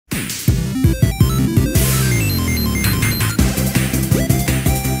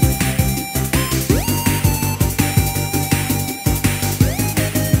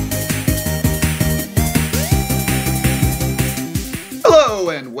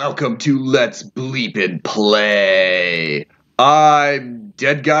welcome to Let's Bleepin Play. I'm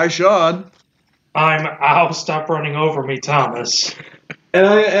Dead Guy Sean. Ow, stop running over me, Thomas.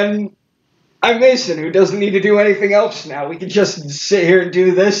 And I'm Mason, who doesn't need to do anything else now. We can just sit here and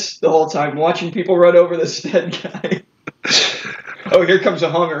do this the whole time, watching people run over this dead guy. Oh, here comes a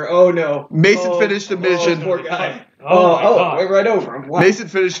Hummer. Oh, no. Mason finished the mission. Oh, poor guy. God. Went right over him. Wow. Mason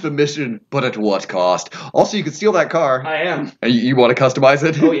finished the mission, but at what cost? Also, you can steal that car. I am. And you want to customize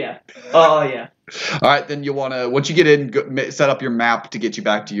it? Oh, yeah. Oh, yeah. All right, then you want to, once you get in, set up your map to get you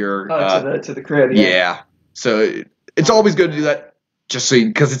back to your... to the crib, yeah. So it's always good to do that, just so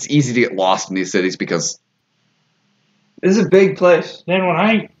because it's easy to get lost in these cities because... This is a big place. Then when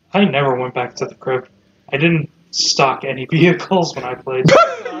I never went back to the crib. I didn't stock any vehicles when I played.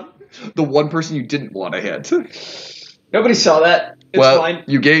 The one person you didn't want to hit. Nobody saw that. It's fine.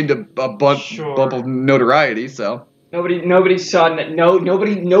 You gained a bump of notoriety, so... Nobody saw...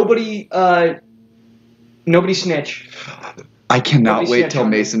 Nobody snitch. I cannot wait till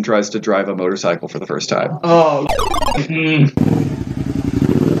Mason tries to drive a motorcycle for the first time. Oh.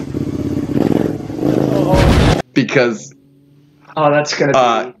 Because... Oh, that's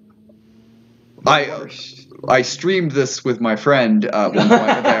gonna be... I streamed this with my friend at one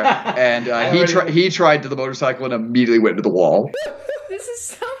point there, and he tried to the motorcycle and immediately went into the wall. This is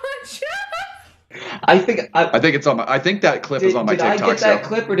so much. I think it's on my. I think that clip is on my TikTok. Did I get that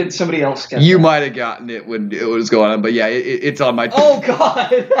clip, or did somebody else get it? You might have gotten it when it was going on, but yeah, it's on my. Oh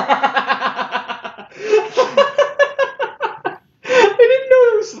God! I didn't know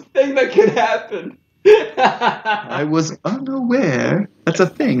it was a thing that could happen. I was unaware that's a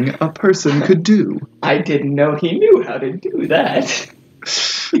thing a person could do. I didn't know he knew how to do that.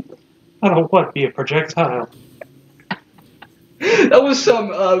 I don't know what, be a projectile. That was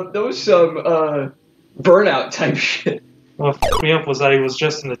some burnout type shit. What fucked me up was that he was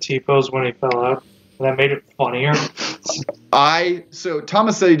just in the T-pose when he fell out. And that made it funnier. So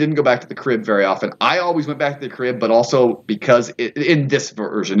Thomas said he didn't go back to the crib very often. I always went back to the crib, but also because in this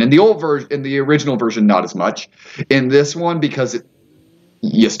version, in the original version, not as much. In this one, because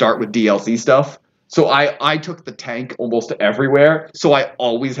you start with DLC stuff. So I took the tank almost everywhere. So I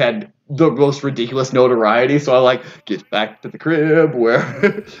always had the most ridiculous notoriety. So I get back to the crib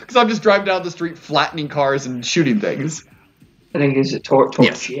because I'm just driving down the street, flattening cars and shooting things. I think it's a torch.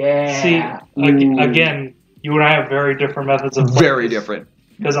 Yes. Yeah. See, again, you and I have very different methods of play. Very different.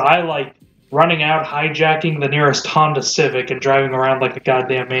 Because I like running out, hijacking the nearest Honda Civic, and driving around like a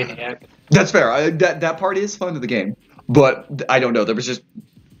goddamn maniac. That's fair. That part is fun to the game. But I don't know. There was just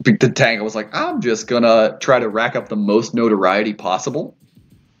the tank. I was like, I'm just going to try to rack up the most notoriety possible.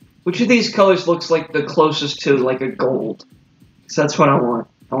 Which of these colors looks like the closest to like a gold? Because that's what I want.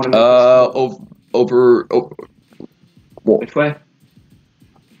 I want to make Which way?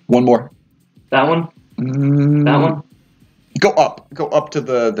 One more. That one? That one? Go up. Go up to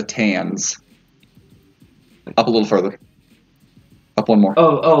the tans. Up a little further. Up one more.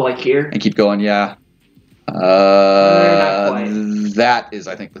 Oh, like here? And keep going, yeah. Not quite. That is,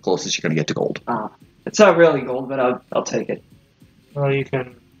 I think, the closest you're going to get to gold. It's not really gold, but I'll take it. Well, you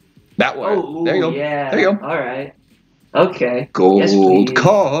can... That way. Oh, there you go. Yeah. There you go. All right. Okay. Gold yes, please.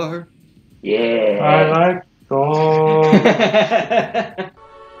 car. Yeah. I like gold.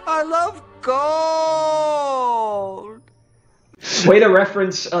 I love gold. Way to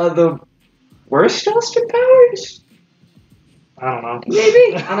reference the worst Austin Powers? I don't know.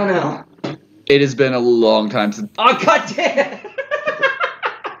 Maybe? I don't know. It has been a long time since... Oh, goddamn!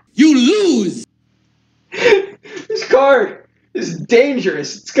 You lose. This car is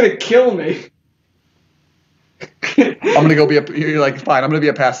dangerous. It's gonna kill me. I'm gonna go be a... You're like, fine, I'm gonna be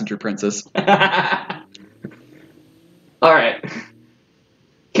a passenger princess. Alright.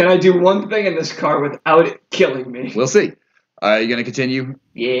 Can I do one thing in this car without it killing me? We'll see. Are you gonna continue?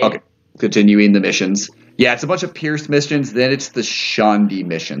 Yeah. Okay. Continuing the missions. Yeah, it's a bunch of Pierce missions, then it's the Shandi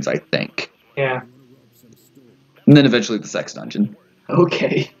missions, I think. Yeah. And then eventually the sex dungeon.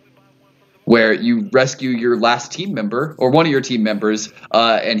 Okay. Where you rescue your last team member, or one of your team members,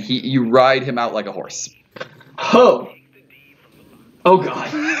 and you ride him out like a horse. Oh. Oh, God.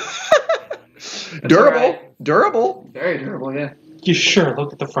 Durable. Right. Durable. Very durable, yeah. You sure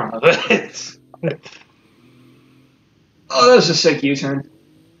look at the front of it. Oh, that was a sick U-turn.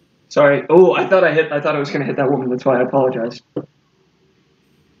 Sorry. Oh, I thought I was gonna hit that woman. That's why I apologize.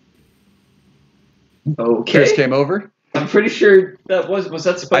 Okay. Pierce came over. I'm pretty sure that was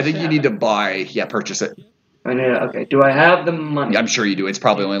that supposed to I think you need to purchase it. I know. Okay. Do I have the money? I'm sure you do. It's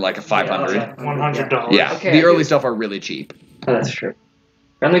probably only like a $500. $100. Yeah. Okay, The early stuff are really cheap. Oh, that's true.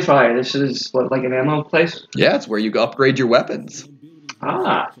 Friendly fire. This is what, like an ammo place? Yeah, it's where you upgrade your weapons.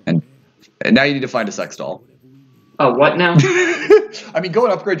 Ah. And now you need to find a sex doll. Oh, what now? I mean, go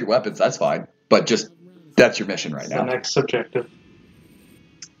and upgrade your weapons. That's fine. But just, that's your mission right It's now. the next objective.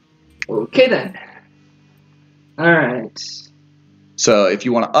 Okay, then. Alright. So if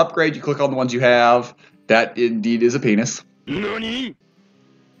you want to upgrade, you click on the ones you have. That indeed is a penis.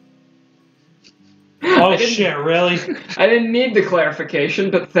 Oh I didn't- shit! Really? I didn't need the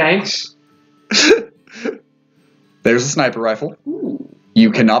clarification, but thanks. There's a sniper rifle. Ooh.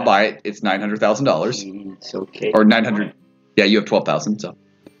 You cannot buy it. It's $900,000. It's okay. Or 900. Yeah, you have 12,000. So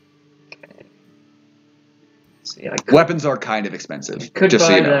See, I could, weapons are kind of expensive. could just buy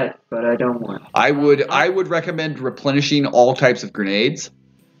so you know. that, but I don't want. I would recommend replenishing all types of grenades.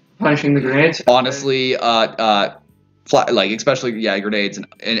 Punishing the grenades? Honestly, like especially grenades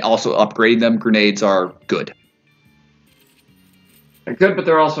and also upgrading them. Grenades are good. They're good, but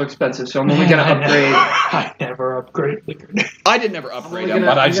they're also expensive, so I'm only going to upgrade. I never upgrade the grenade. I did never upgrade only them,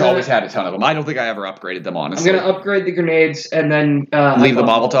 gonna- but I I'm just gonna- always had a ton of them. I don't think I ever upgraded them, I'm honestly. going to upgrade the grenades and then... Leave the I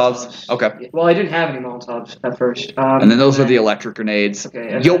bought Molotovs? Okay. Well, I didn't have any Molotovs at first. And then those are the electric grenades.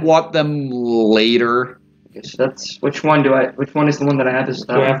 Okay, and You'll then- want them later. Okay, so that's... Which one is the one that I have? Is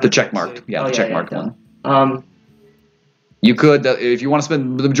Do I have The check marked. Yeah, Oh, the yeah, check yeah, marked done. one. You could, if you want to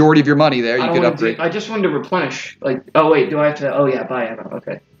spend the majority of your money there, I you don't could wanna upgrade. I just wanted to replenish. Like, oh wait, do I have to... Oh yeah, buy ammo.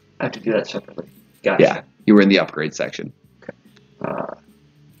 Okay. I have to do that separately. Gotcha. Yeah, you were in the upgrade section. Uh,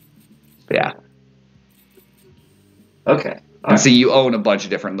 Yeah. okay. And see, you own a bunch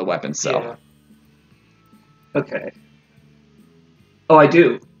of different weapons, so. Yeah. Okay. Oh, I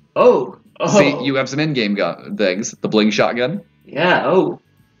do. Oh. Oh. See, you have some in-game gun things. The bling shotgun. Yeah. Oh.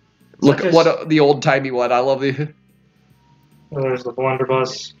 Look Such at as- what the old-timey one. I love the... There's the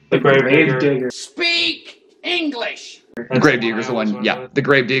blunderbuss, the grave digger. Speak English. The That's Gravedigger's the I always one. went Yeah, with. the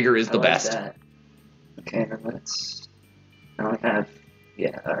Gravedigger is I the like best. that. Okay, then let's. Now I have.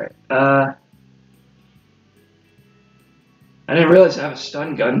 Yeah. All right. I didn't realize I have a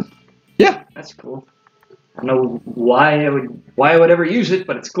stun gun. Yeah. That's cool. I don't know why I would ever use it,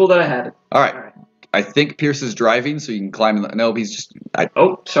 but it's cool that I have it. All right. All right. I think Pierce is driving, so you can climb in the... No, he's just...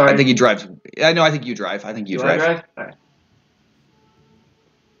 Oh, sorry. I think he drives... I know, I think you drive. I think you Do drive. I drive? All right.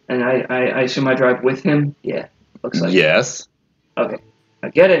 And I assume I drive with him. Yeah. Looks like. Yes. Okay. Now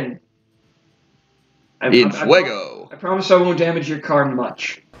get in. In fuego. I promise I won't damage your car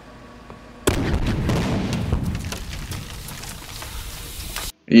much.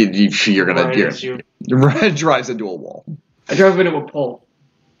 You're gonna... Right, as you- drives into a wall. I drove into a pole.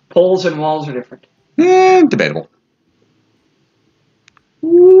 Poles and walls are different. Debatable.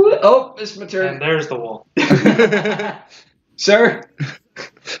 Ooh, oh, missed my And turn. there's the wall. Sir?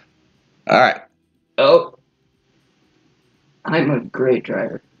 All right. Oh. I'm a great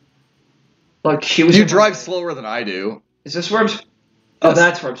driver. Look, she was. You in my- drive slower than I do. Is this where I'm. Oh, Yes.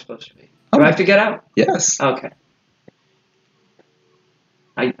 that's where I'm supposed to be. Do I have to get out? Yes. Okay.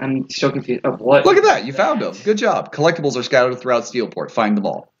 I'm so confused. Of what? Look at that. You found them. Good job. Collectibles are scattered throughout Steelport. Find them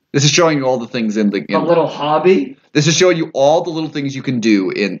all. This is showing you all the things in the... A little hobby? This is showing you all the little things you can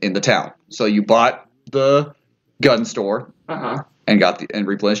do in the town. So you bought the gun store Uh-huh. and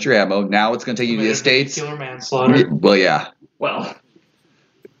replenished your ammo. Now it's going to take you to the estates. Vehicular manslaughter. Well, yeah. Well,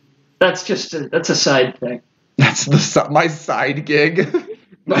 that's a side thing. That's my side gig.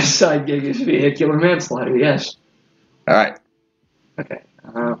 My side gig is vehicular manslaughter, yes. All right. Okay.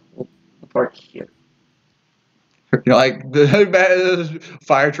 We'll park here. Like the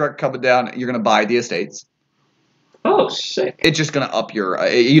fire truck coming down, you're going to buy the estates. Oh, sick. It's just going to up your...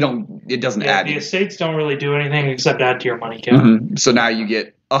 it doesn't Yeah, add... the estates don't really do anything except add to your money count. Mhm. So now you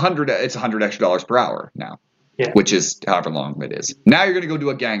get it's $100 extra per hour now. Yeah. Which is however long it is. Now you're going to go do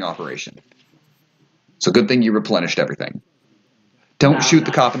a gang operation. So good thing you replenished everything. Don't No, shoot no.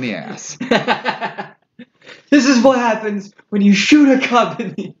 the cop in the ass. This is what happens when you shoot a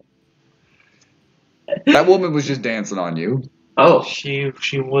company. That woman was just dancing on you. Oh, She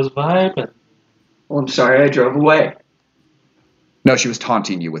was vibing. well, I'm sorry, I drove away. No, she was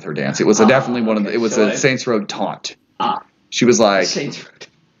taunting you with her dance. It was definitely one of the, it was so a Saints Row taunt. Ah. She was like, Saints Row.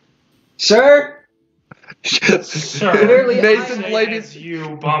 Sir, Sir, Clearly, Mason Say blaming as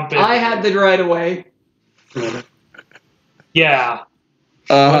you bump it. I had the right of way. Yeah.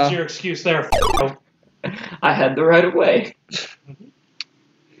 What's your excuse there? I had the right of way.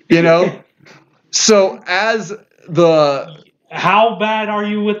 you know. So as the How bad are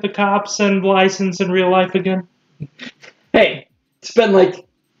you with the cops and license in real life again? Hey, it's been like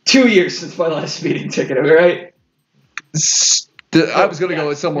 2 years since my last speeding ticket, alright? I was going to go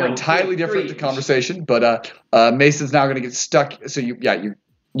with somewhere No, entirely different to three. conversation, but Mason's now going to get stuck. So you're going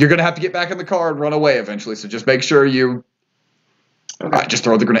to have to get back in the car and run away eventually. So just make sure you Okay. Just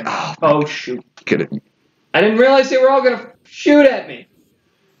throw the grenade. Oh, Oh, shoot. get it. I didn't realize they were all going to shoot at me.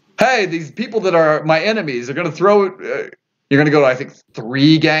 Hey, these people that are my enemies are going to throw it. You're going to go to, I think,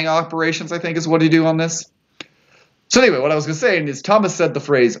 3 gang operations, I think, is what you do on this. So anyway, what I was going to say is Thomas said the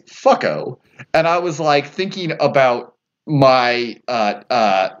phrase fucko, and I was like thinking about my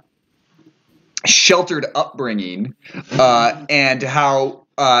sheltered upbringing and how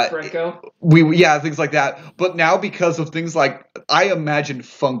Franco? things like that. But now because of things like, I imagine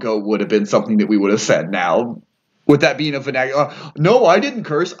Funko would have been something that we would have said now. With that being a vernacular. No, I didn't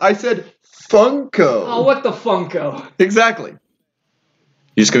curse. I said Funko. Oh, what the Funko? Exactly.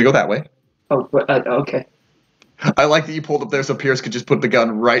 You just going to go that way? Oh, okay. I like that you pulled up there so Pierce could just put the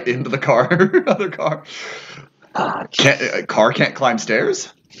gun right into the car. Other car. Car can't climb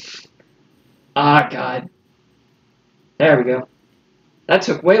stairs? Ah, God. There we go. That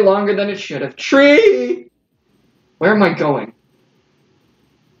took way longer than it should have. Tree! Where am I going?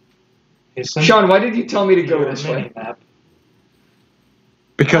 Sean, why did you tell me to go this way?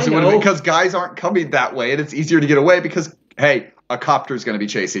 Because guys aren't coming that way, and it's easier to get away because, hey, a copter's going to be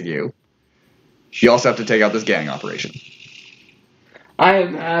chasing you. You also have to take out this gang operation. I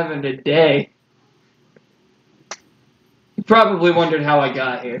am having a day. You probably wondered how I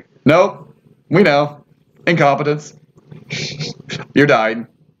got here. Nope. We know. Incompetence. You're dying.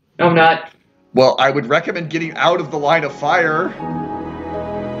 No, I'm not. Well, I would recommend getting out of the line of fire.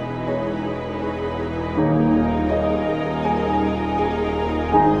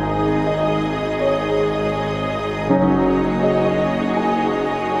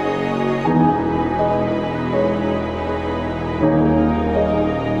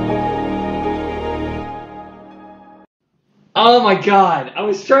 Oh my God. I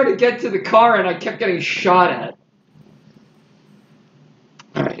was trying to get to the car and I kept getting shot at.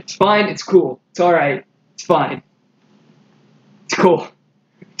 Alright, it's fine. It's cool. It's alright. It's fine. It's cool.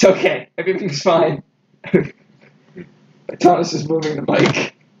 It's okay. Everything's fine. Thomas is moving the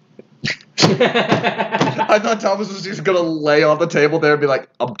mic. I thought Thomas was just going to lay on the table there and be like,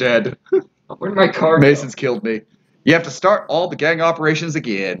 I'm dead. Where'd my car go? Mason's killed me. You have to start all the gang operations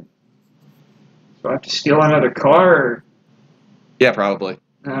again. Do I have to steal another car? Or? Yeah, probably.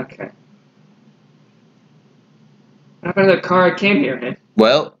 Okay. What happened to the car I came here in?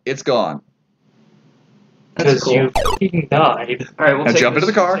 Well, it's gone. That's cool. You fucking died. Alright, we'll Now take jump this, into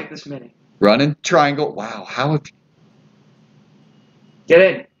the car. We'll take this mini. Run in triangle. Wow, how have Get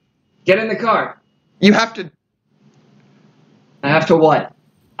in. Get in the car. you have to I have to what?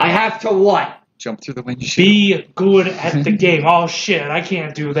 I have to what? jump through the windshield. Be good at the game. Oh shit, I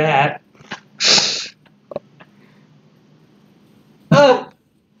can't do that.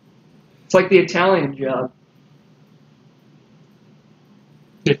 It's like the Italian job.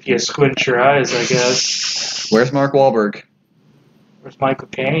 If you squint your eyes, I guess. Where's Mark Wahlberg? Where's Michael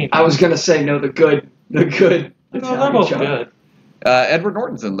Caine? I was gonna say no, the good No, they're Italian both job. good. Edward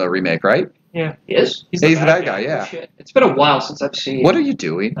Norton's in the remake, right? Yeah. He is? He's the bad guy, Oh, yeah. shit. It's been a while since I've seen What are you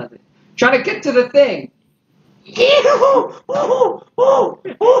doing? nothing. Trying to get to the thing. That's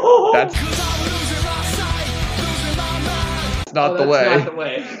not the way. Not the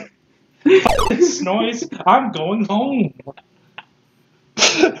way. This noise. I'm going home.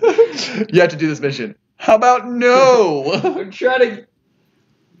 You have to do this mission. How about no? I'm trying to.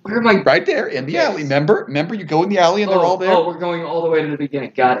 Where am I? Right there in the alley. Remember, you go in the alley and they're all there. Oh, we're going all the way to the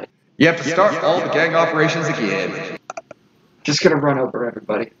beginning. Got it. You have to start all the gang operations again. Just gonna run over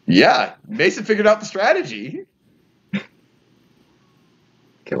everybody. Yeah, Mason figured out the strategy. Okay,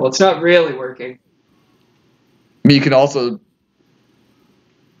 well, it's not really working. I mean, you can also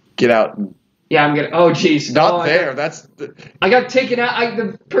get out and Yeah, I'm gonna. Oh, jeez. not there. That's the, I got taken out.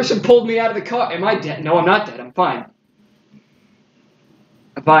 The person pulled me out of the car. Am I dead? No, I'm not dead. I'm fine.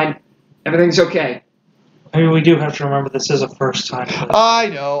 I'm fine. Everything's okay. I mean, we do have to remember this is a first time. I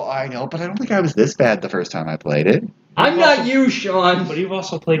know, but I don't think I was this bad the first time I played it. I'm not you, Sean. But you've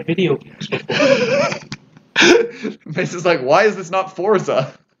also played video games before. Mason's like, why is this not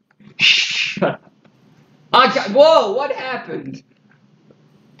Forza? Shut up. Whoa, what happened?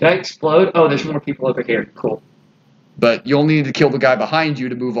 Did I explode? Oh, there's more people over here. Cool. But you'll need to kill the guy behind you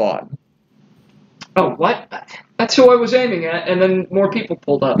to move on. Oh, what? That's who I was aiming at, and then more people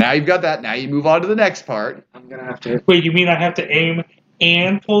pulled up. Now you've got that. Now you move on to the next part. I'm gonna have to. Wait, you mean I have to aim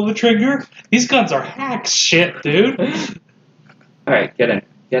and pull the trigger? These guns are hacks shit, dude. Alright, get in.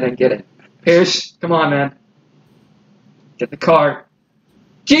 Get in, get in. Pierce, come on, man. Get the car.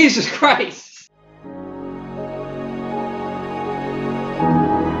 Jesus Christ!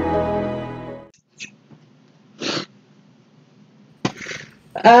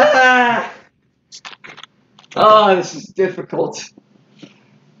 Ah! Oh, this is difficult.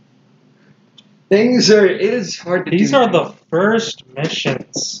 It is hard to do. These are the first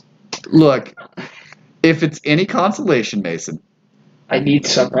missions. Look, if it's any consolation, Mason, I need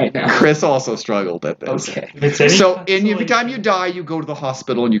some right now. Chris also struggled at this. Okay. If it's any So every time consolation- you die, you go to the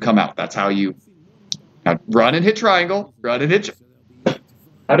hospital and you come out. That's how you now run and hit triangle. Run and hit.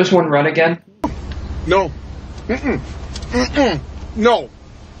 How does one run again? No. Mm-mm. Mm-mm. No.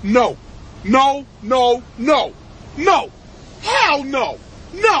 No. No. No. No. No. Hell no.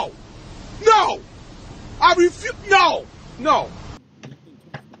 No. No. I refuse. No. No.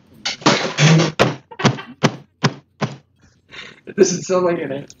 It doesn't sound like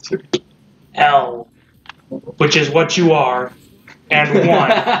an answer. L, which is what you are, and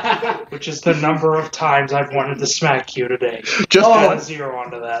 1, which is the number of times I've wanted to smack you today. Just Oh. Add a 0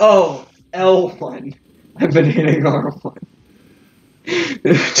 onto that. Oh, L1. I've been hitting R1.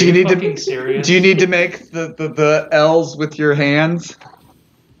 Do you need fucking to? serious? Do you need to make the L's with your hands?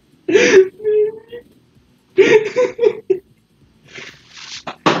 There's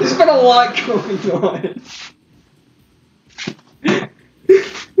been a lot going on.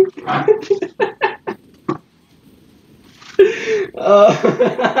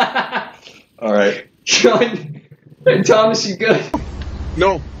 All right. Sean and Thomas, you good?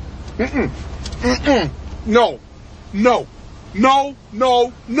 No. Mm-mm. Mm-mm. No. No. No.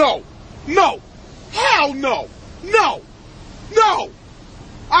 No. No. No. Hell no. No. No.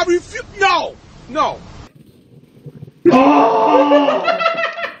 I refuse. No. No.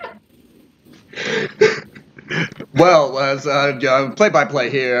 Well, as play-by-play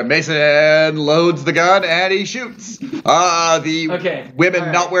here, Mason loads the gun and he shoots. The Okay, women all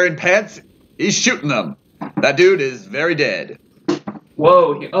right. not wearing pants, he's shooting them. That dude is very dead.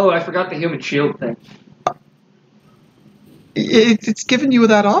 Whoa. Oh, I forgot the human shield thing. It's given you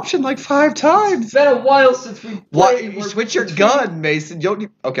that option like 5 times. It's been a while since we Why played. you switch your gun, Mason? You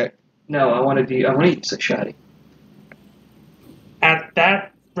don't. Okay. No, I want to use a shotty. At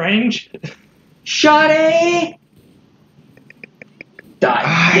that range, Shotty!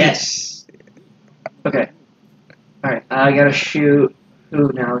 Die. Yes. Okay. Alright, I gotta shoot.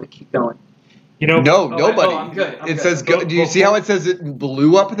 Who now to keep going? you know, No, Oh, nobody. I'm good. I'm It good. says go. Do you see how it says it in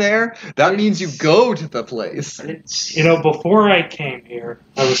blue up there? That means you go to the place. I didn't see. you know, before I came here,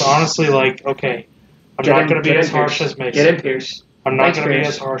 I was honestly like, okay, I'm not going to be as harsh as Mason. Get in, Pierce. I'm not Thanks, going to be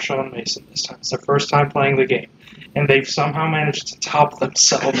Pierce. as harsh on Mason this time. It's their first time playing the game. And they've somehow managed to top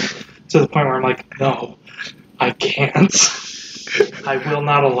themselves to the point where I'm like, no, I can't. I will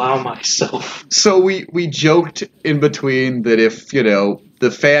not allow myself. So we joked in between that if you know the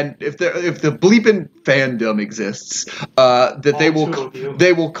Bleepin fandom exists, that they All two of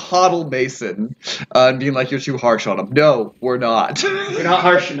you. will coddle Mason and being like you're too harsh on him. No, we're not. You're not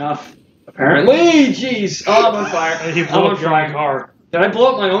harsh enough. Apparently. Jeez. Oh, I'm on fire. You I'm blew on up your own fire. car. Did I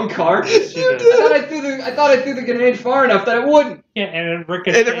blow up my own car? Yes, you I did. thought I threw the grenade far enough that it wouldn't. Yeah, and it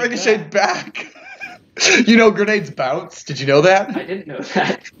ricocheted. And it ricocheted back. You know, grenades bounce. Did you know that? I didn't know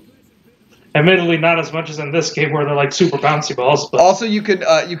that. Admittedly, not as much as in this game where they're like super bouncy balls, but Also, you can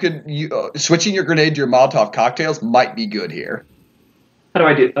switching your grenade to your Molotov cocktails might be good here. How do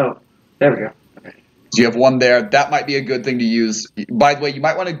I do? Oh, there we go. Okay. So you have one there. That might be a good thing to use. By the way, you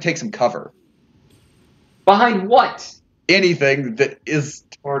might want to take some cover. Behind what? Anything that is.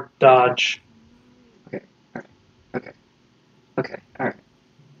 or dodge. Okay. All right.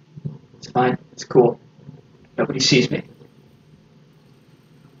 It's fine. It's cool. Nobody sees me.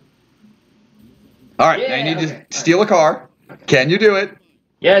 All right, now Yeah, you need okay, to steal a car. Okay. Can you do it?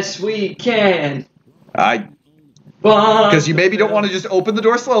 Yes, we can. Because you maybe don't want to just open the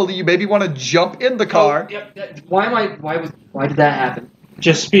door slowly. You maybe want to jump in the car. Oh, yep. Why did that happen?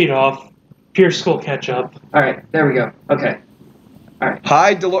 Just speed off. Pierce will catch up. All right. There we go. Okay.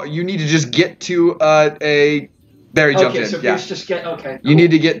 Hi, Delore. You need to just get to a. There he jumped Okay. in. So Yeah. Pierce just get. Okay. You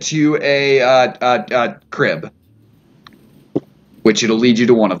need to get to a crib, which it'll lead you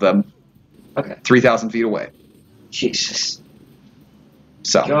to one of them, Okay. 3,000 feet away. Jesus.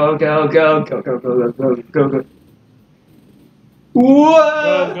 So. Go. Go,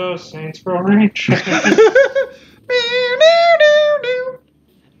 Whoa! go, Saints Pro Range.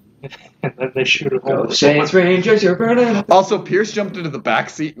 And then they shoot a hole. Go, Saints Rangers, you're burning up. Also, Pierce jumped into the back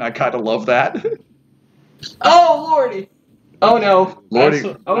seat, and I kind of love that. Oh lordy! Oh no! Lordy, I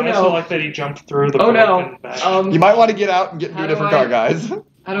also, Oh, I also no. like that he jumped through the Oh no! broken back. you might want to get out and get into How a do different I- car, guys.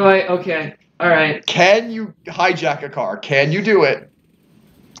 How do I? Okay. All right. Can you hijack a car? Can you do it?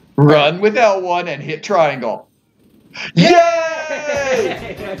 Run with L1 and hit triangle. Yay!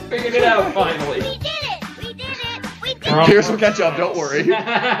 I figured it out finally. We did it! We did it! We did We're on Pierce will board. catch up, don't worry.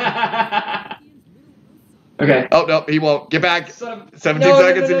 Okay. Oh, no, he won't. Get back. Son of- 17 no,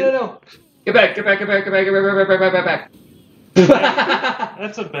 seconds. No. and you- No. Get back, get back, get back, get back, get back, get back, get back, get back.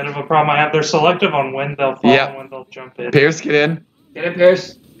 That's a bit of a problem I have. They're selective on when they'll fall Yep. and when they'll jump in. Pierce, get in. Get in,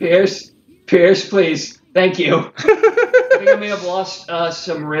 Pierce. Pierce. Pierce, please. Thank you. I think I may have lost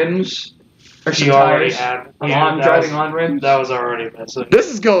some rims. Or some You already tires. had. I'm driving on rims. That was already missing. This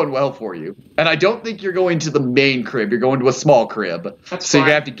is going well for you. And I don't think you're going to the main crib. You're going to a small crib. That's so you're fine. going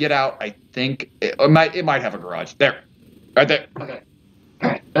to have to get out, I think. It might have a garage. There. Right there. Okay.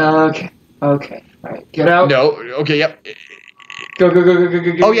 Alright. Okay. Alright. Get out. No. Okay, yep. Go.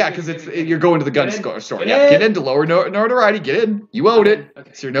 Oh, yeah, because you're going to the gun Get in. store. Get Yeah, in. get into lower notoriety. Get in. You own it.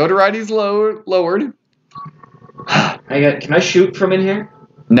 Okay. So your notoriety's lowered. Can I shoot from in here?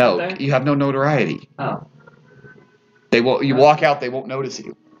 No, Okay. you have no notoriety. Oh. They won't. You walk out, they won't notice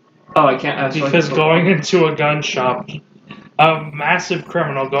you. Oh, I can't. Because going into a gun shop, a massive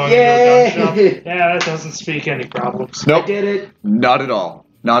criminal going into a gun shop, yeah, that doesn't speak any problems. Nope. I did it. Not at all.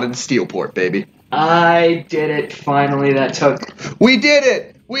 Not in Steelport, baby. I did it. Finally, that took. We did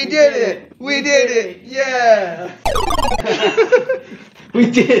it! We did it! We did it! Yeah!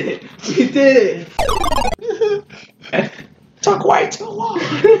 We did it. We did it. Took way too long.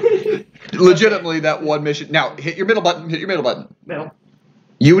 Legitimately, that one mission. Now, hit your middle button. Hit your middle button. Middle.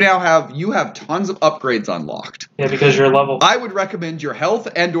 You have tons of upgrades unlocked. Yeah, because you're level. I would recommend your health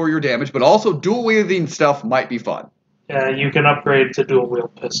and/or your damage, but also dual wielding stuff might be fun. Yeah, you can upgrade to dual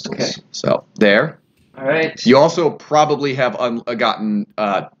wield pistols. Okay. So there. All right. You also probably have gotten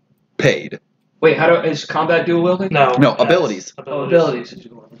paid. Wait, is combat dual wielding? No. No, that's abilities. Oh, abilities. is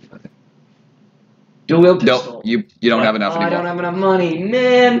dual wielding. Okay. Dual wield pistol. Nope, you don't have enough Oh, I anymore. don't have enough money,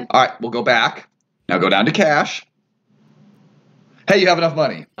 man. All right, we'll go back. Now go down to cash. Hey, you have enough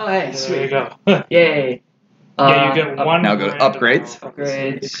money. Oh, hey, There you sweet. go. Yay. Yeah, you get one. Now go to random upgrades.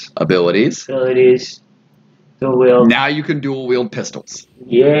 Upgrades. Abilities. Abilities. Dual wield. Now you can dual wield pistols,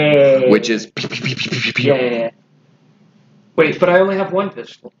 Yay. which is Yeah. Wait, but I only have one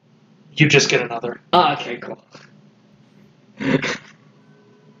pistol. You just get another. Ah, okay, cool.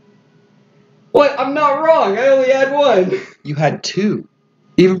 What? I'm not wrong. I only had one. you had two.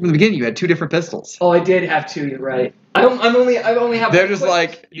 Even from the beginning, you had two different pistols. Oh, I did have two. You're right. I only have. They're one just quick-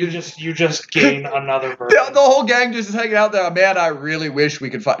 like You just gain another version. the whole gang just is hanging out there. Man, I really wish we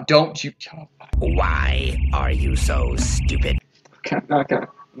could find. Don't you? Why are you so stupid? Okay, I'm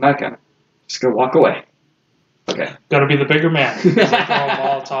not gonna. Just gonna walk away. Okay. Gotta be the bigger man. Throw a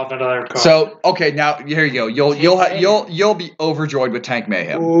Molotov into their car. So okay, now here you go. You'll be overjoyed with Tank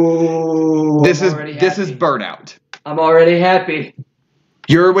Mayhem. Ooh. This I'm is already this happy. is burnout. I'm already happy.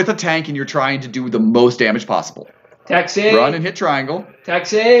 You're with a tank and you're trying to do the most damage possible. Taxi. Run and hit triangle.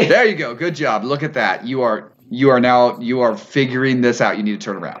 Taxi. There you go. Good job. Look at that. You are figuring this out. You need to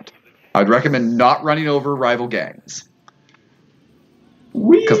turn around. I'd recommend not running over rival gangs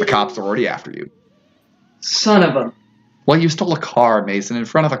because the cops are already after you. Son of a. Well, you stole a car, Mason, in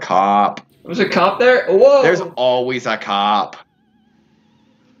front of a cop. Was a cop there? Whoa. There's always a cop.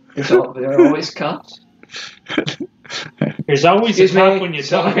 There are always cops. There's always Excuse a cop me. when you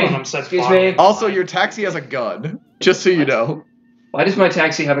Sorry. don't want them set Excuse fire. me. Also, your taxi has a gun, just so you know. Why does my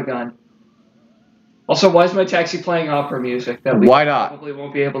taxi have a gun? Also, why is my taxi playing opera music that we Why not? probably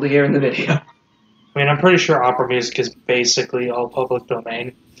won't be able to hear in the video? I mean, I'm pretty sure opera music is basically all public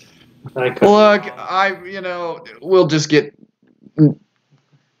domain. Like, Look, we'll just get.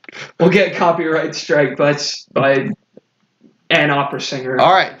 We'll get copyright strike by an opera singer.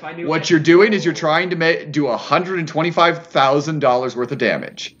 All right. If I knew What it. you're doing is you're trying to do $125,000 worth of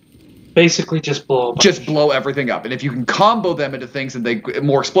damage. basically just blow up. Just blow everything up, and if you can combo them into things and they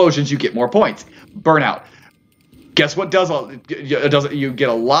more explosions, you get more points. Burnout. Guess what? You get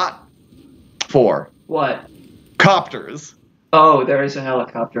a lot for What? copters. Oh, there is a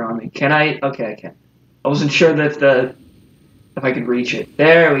helicopter on me. Can I? Okay, I can. I wasn't sure that if I could reach it.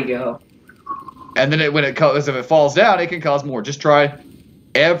 There we go. And then if it falls down, it can cause more. Just try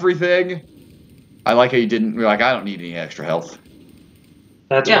everything. I like how you didn't. You're like, I don't need any extra health.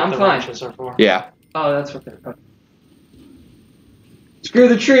 That's Yeah, what I'm the fine. wrenches are for. Yeah. Oh, that's what they're. Okay. Screw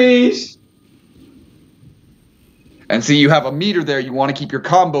the trees. And see, you have a meter there. You want to keep your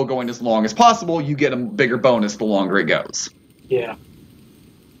combo going as long as possible. You get a bigger bonus the longer it goes. Yeah.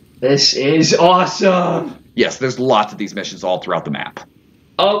 This is awesome. Yes, there's lots of these missions all throughout the map.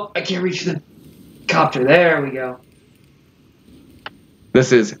 Oh, I can't reach the copter. There we go.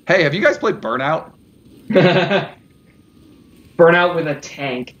 This is, hey, have you guys played Burnout? Burnout with a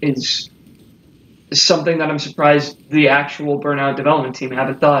tank is something that I'm surprised the actual Burnout development team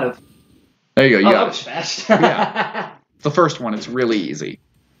haven't thought of. There you go. Oh, Yeah. that was fast. Yeah. The first one, it's really easy.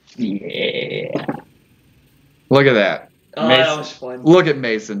 Yeah. Look at that. Oh, that was fun. Look at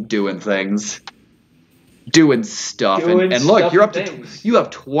Mason doing things, doing stuff, and look, stuff you're and up to things. you have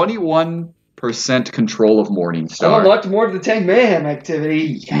 21% control of I Morningstar. unlocked more of the Tank Mayhem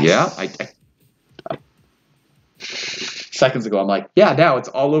activity. Yes. Yeah, seconds ago I'm like, yeah, now it's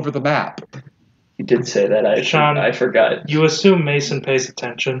all over the map. You did say that. Sean, I forgot. You assume Mason pays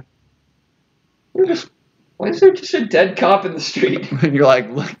attention. Why is there just a dead cop in the street? And you're like,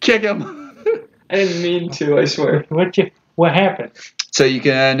 look, kick him. I didn't mean to, I swear. What happened? So you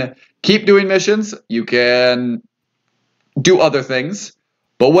can keep doing missions. You can do other things.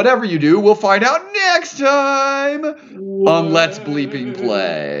 But whatever you do, we'll find out next time on Let's Bleeping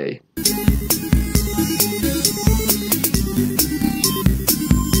Play.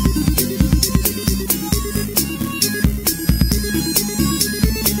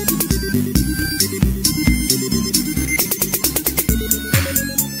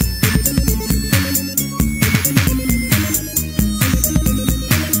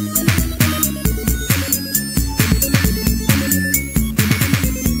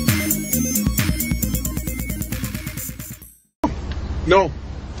 No.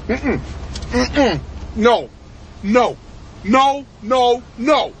 Mm-mm. Mm-mm. No. No. No. No.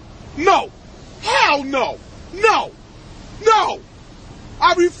 No. No. Hell no. No. No.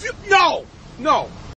 I refuse. No. No.